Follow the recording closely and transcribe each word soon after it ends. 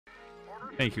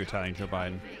Thank you, Italian Joe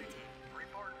Biden.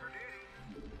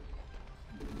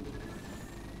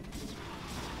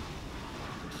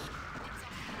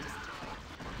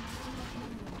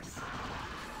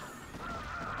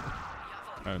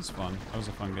 That was fun. That was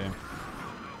a fun game.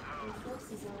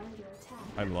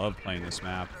 I love playing this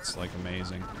map. It's like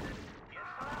amazing.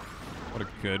 What a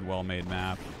good, well-made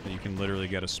map that you can literally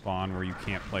get a spawn where you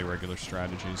can't play regular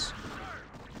strategies.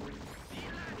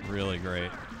 Really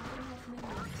great.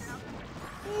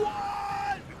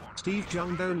 Steve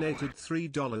Young donated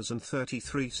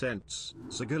 $3.33.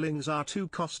 Zerglings are too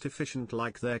cost-efficient,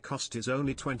 like their cost is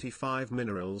only 25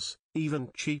 minerals, even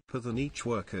cheaper than each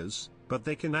workers, but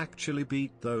they can actually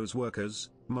beat those workers,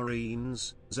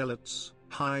 marines, zealots,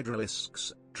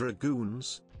 hydralisks,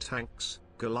 dragoons, tanks,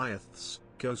 Goliaths,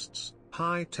 ghosts,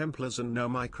 high templars, and no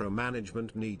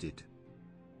micromanagement needed.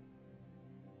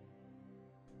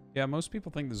 Yeah, most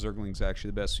people think the Zergling's actually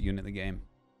the best unit in the game.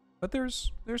 But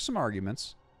there's some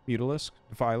arguments. Mutalisk,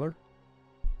 Defiler,